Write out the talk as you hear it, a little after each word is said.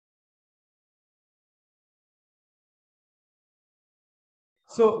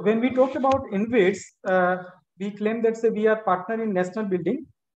So when we talk about InvITs, we claim that say we are partner in national building,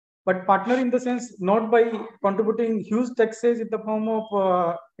 but partner in the sense not by contributing huge taxes in the form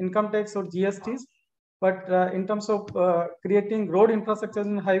of income tax or GSTs, but in terms of creating road infrastructure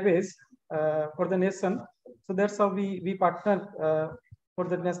and highways for the nation. So that's how we partner for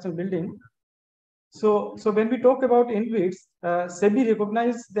the national building. So when we talk about InvITs, SEBI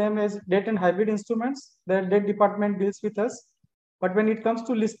recognize them as debt and hybrid instruments. The debt department deals with us. But when it comes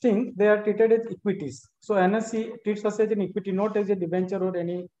to listing, they are treated as equities. So NSE treats us as an equity, not as a debenture or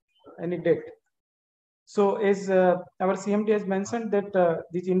any debt. So as our CMD has mentioned that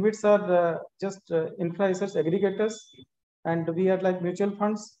these InvITs are just infra assets aggregators, and we are like mutual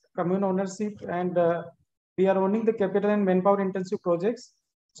funds, commune ownership, and we are owning the capital and manpower intensive projects.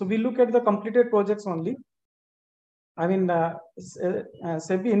 So we look at the completed projects only. I mean,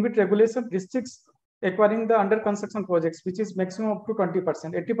 SEBI InvIT regulation restricts acquiring the under construction projects, which is maximum up to 20%.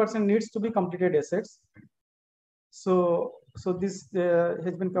 80% needs to be completed assets. So this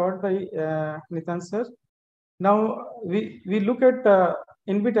has been covered by Nitin sir. Now we look at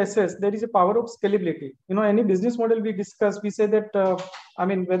InvIT assets. There is a power of scalability. You know, any business model we discuss, we say that I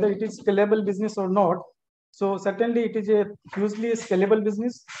mean, whether it is scalable business or not. So certainly it is a hugely scalable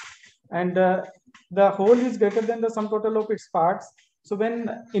business, and the whole is greater than the sum total of its parts. So when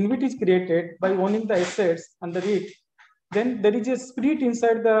InvIT is created by owning the assets and the REIT, then there is a spirit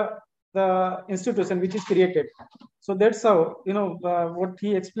inside the institution which is created. So that's how, you know, what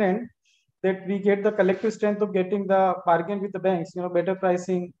he explained, that we get the collective strength of getting the bargain with the banks, you know, better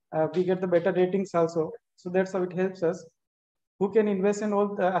pricing, we get the better ratings also. So that's how it helps us. Who can invest in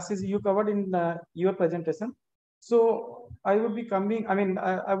all the assets you covered in your presentation. So I would be coming, I mean,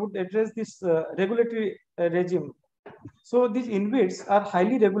 I would address this regulatory regime. So these InvITs are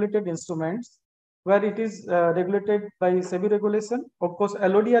highly regulated instruments where it is regulated by SEBI regulation. Of course,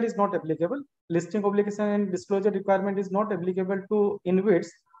 LODR is not applicable. Listing obligation and disclosure requirement is not applicable to InvITs,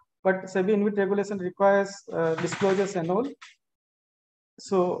 but SEBI InvIT regulation requires disclosures and all.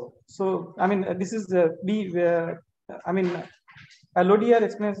 So I mean, this is I mean, LODR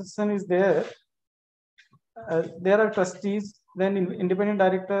explanation is there. There are trustees, then independent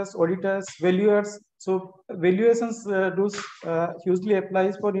directors, auditors, valuers. So valuations rules hugely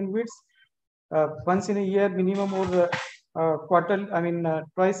applies for InvITs. Once in a year minimum, or quarter, I mean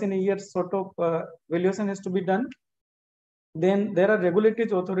twice in a year sort of valuation has to be done. Then there are regulatory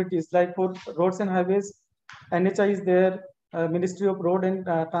authorities like for roads and highways, NHI is there, Ministry of Road and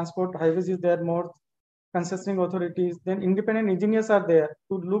Transport, Highways is there, more concessioning authorities. Then independent engineers are there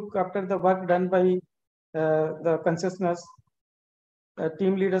to look after the work done by the concessioners.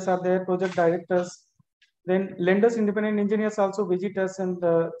 Team leaders are there, project directors. Then lenders, independent engineers also visit us and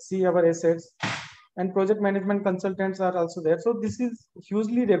see our assets. And project management consultants are also there. So this is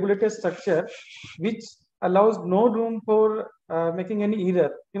hugely regulated structure, which allows no room for making any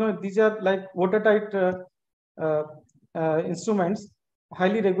error. You know, these are like watertight instruments,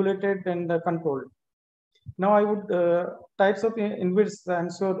 highly regulated and controlled. Now I would types of InvITs. I'm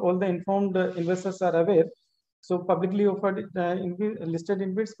sure all the informed investors are aware. So publicly offered listed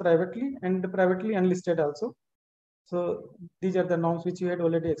InvITs, privately and privately unlisted also. So these are the norms which you had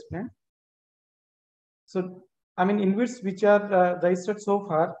already explained. So I mean, InvITs which are registered so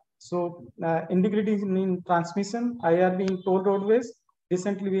far. So integrity in transmission, IRB in toll roadways.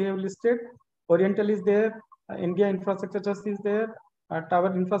 Recently we have listed. Oriental is there. India Infrastructure Trust is there.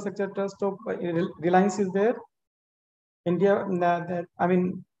 Tower Infrastructure Trust of Reliance is there. India, I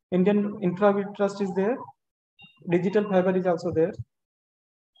mean, Indian Infra Trust is there. Digital Fiber is also there.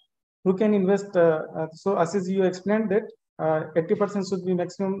 Who can invest? So as you explained that 80% should be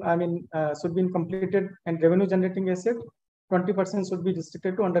maximum, I mean, should be in completed and revenue generating asset. 20% should be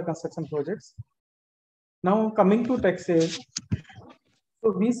restricted to under construction projects. Now coming to taxes.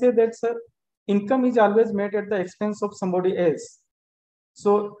 So we say that income is always made at the expense of somebody else.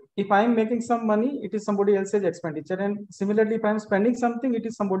 So if I am making some money, it is somebody else's expenditure. And similarly, if I am spending something, it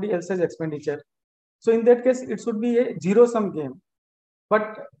is somebody else's expenditure. So in that case, it should be a zero-sum game.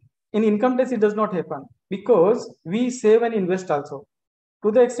 But in income tax, it does not happen because we save and invest also.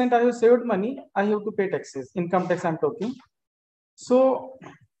 To the extent I have saved money, I have to pay taxes, income tax I'm talking. So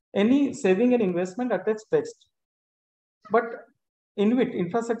any saving and investment attached tax. But InvIT,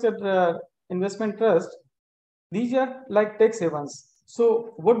 Infrastructure Investment Trust, these are like tax havens.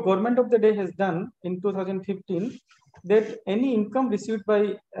 So what government of the day has done in 2015, that any income received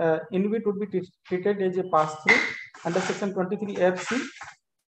by InvIT would be treated as a pass-through under Section 23 FC,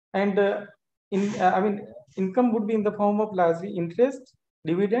 and I mean, income would be in the form of largely interest,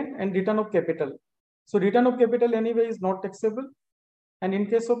 dividend, and return of capital. So return of capital anyway is not taxable, And in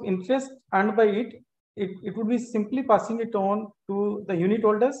case of interest earned by it would be simply passing it on to the unit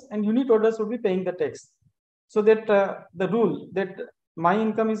holders, and unit holders would be paying the tax. So that the rule that my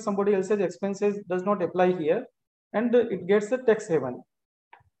income is somebody else's expenses does not apply here, and it gets a tax haven.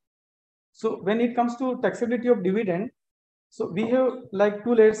 So when it comes to taxability of dividend, so we have like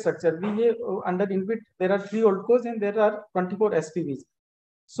two layer structure. We have under InvIT, there are 3 holdcos and there are 24 SPVs.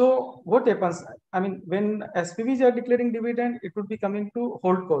 So what happens? I mean, when SPVs are declaring dividend, it would be coming to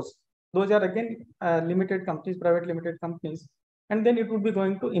holdcos. Those are again limited companies, private limited companies, and then it would be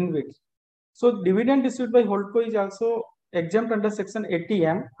going to InvIT. So dividend distributed by holdco is also exempt under section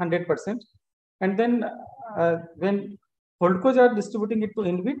 80M 100%. And then when holdcos are distributing it to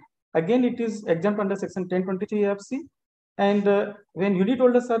InvIT, again it is exempt under section 1023 AFC. And when unit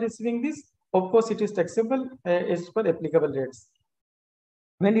holders are receiving this, of course it is taxable as per applicable rates.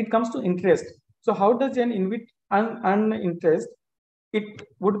 When it comes to interest, so how does an InvIT earn interest? It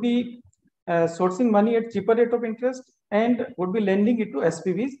would be sourcing money at cheaper rate of interest and would be lending it to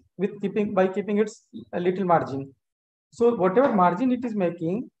SPVs with by keeping its a little margin. So whatever margin it is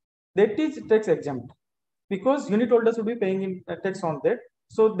making, that is tax exempt, because unit holders will be paying in tax on that.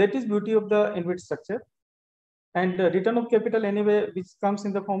 So that is beauty of the InvIT structure. And return of capital anyway, which comes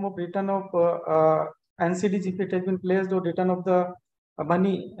in the form of return of NCDs if it has been placed, or return of the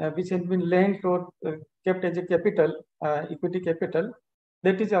money which has been lent or kept as a capital, equity capital,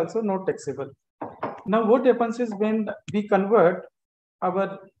 that is also not taxable. Now what happens is when we convert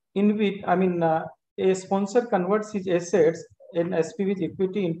our InvIT, I mean a sponsor converts his assets in SPV's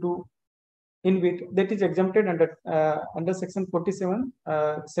equity into InvIT, that is exempted under section 47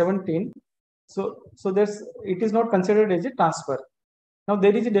 17. So it is not considered as a transfer. Now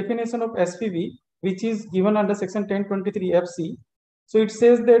there is a definition of SPV which is given under section 1023 FC. So it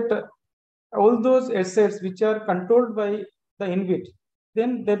says that all those assets which are controlled by the InvIT,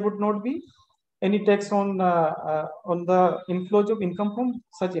 then there would not be any tax on the inflows of income from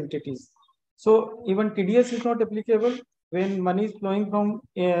such entities. So even TDS is not applicable when money is flowing from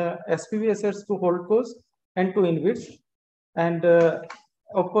SPV assets to holdcos and to InvITs. And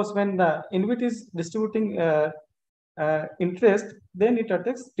of course, when the InvIT is distributing interest, then it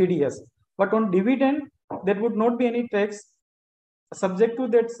attacks TDS. But on dividend, there would not be any tax, subject to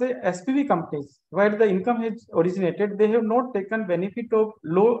that, say SPV companies where the income has originated, they have not taken benefit of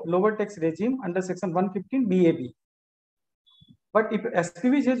lower tax regime under section 115 BAB. But if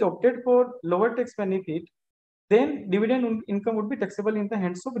SPV has opted for lower tax benefit, then dividend income would be taxable in the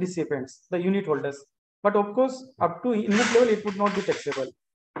hands of recipients, the unit holders. But of course, up to InvIT level, it would not be taxable.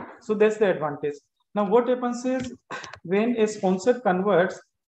 So that's the advantage. Now, what happens is when a sponsor converts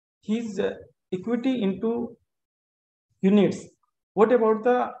his equity into units, what about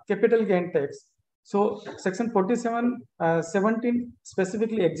the capital gain tax? So section 47 17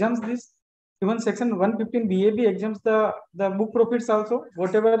 specifically exempts this. Even section 115 BAB exempts the book profits also,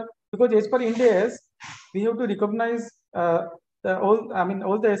 whatever, because as per Ind AS, we have to recognize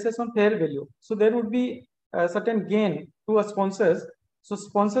all the assets on fair value. So there would be a certain gain to a sponsors. So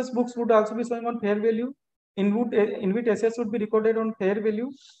sponsors books would also be showing on fair value. InvIT assets would be recorded on fair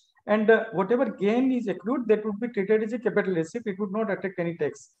value. And whatever gain is accrued, that would be treated as a capital receipt. It would not attract any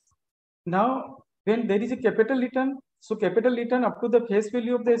tax. Now, when there is a capital return, so capital return up to the face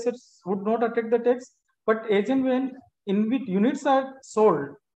value of the assets would not attract the tax. But as and when InvIT units are sold,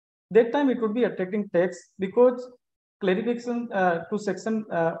 that time it would be attracting tax, because clarification to section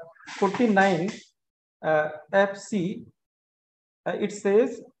 49 FC, it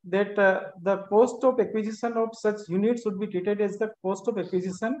says that the cost of acquisition of such units would be treated as the cost of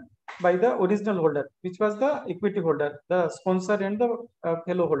acquisition by the original holder, which was the equity holder, the sponsor and the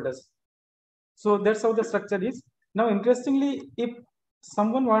fellow holders. So that's how the structure is. Now, interestingly, if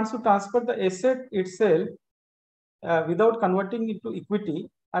someone wants to transfer the asset itself without converting it to equity,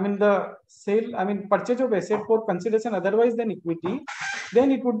 purchase of asset for consideration otherwise than equity,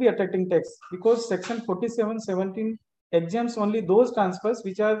 then it would be attracting tax, because section 47(17) exempts only those transfers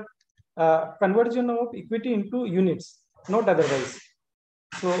which are conversion of equity into units, not otherwise.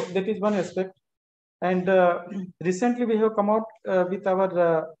 So that is one aspect. And recently we have come out with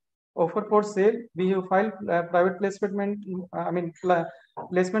our offer for sale. We have filed private placement,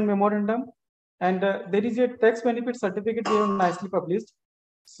 placement memorandum, and there is a tax benefit certificate we have nicely published.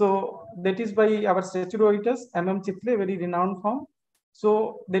 So that is by our statutory auditors, Chitle, very renowned firm.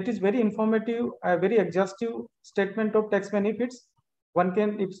 So that is very informative, very exhaustive statement of tax benefits. One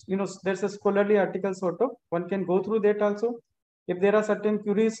can, if there's a scholarly article sort of, one can go through that also. If there are certain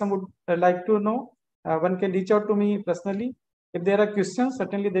queries some would like to know, one can reach out to me personally. If there are questions,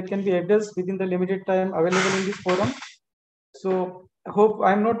 certainly that can be addressed within the limited time available in this forum. So hope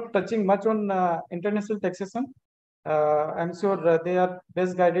I'm not touching much on international taxation. I'm sure they are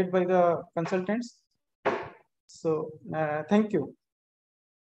best guided by the consultants. So thank you.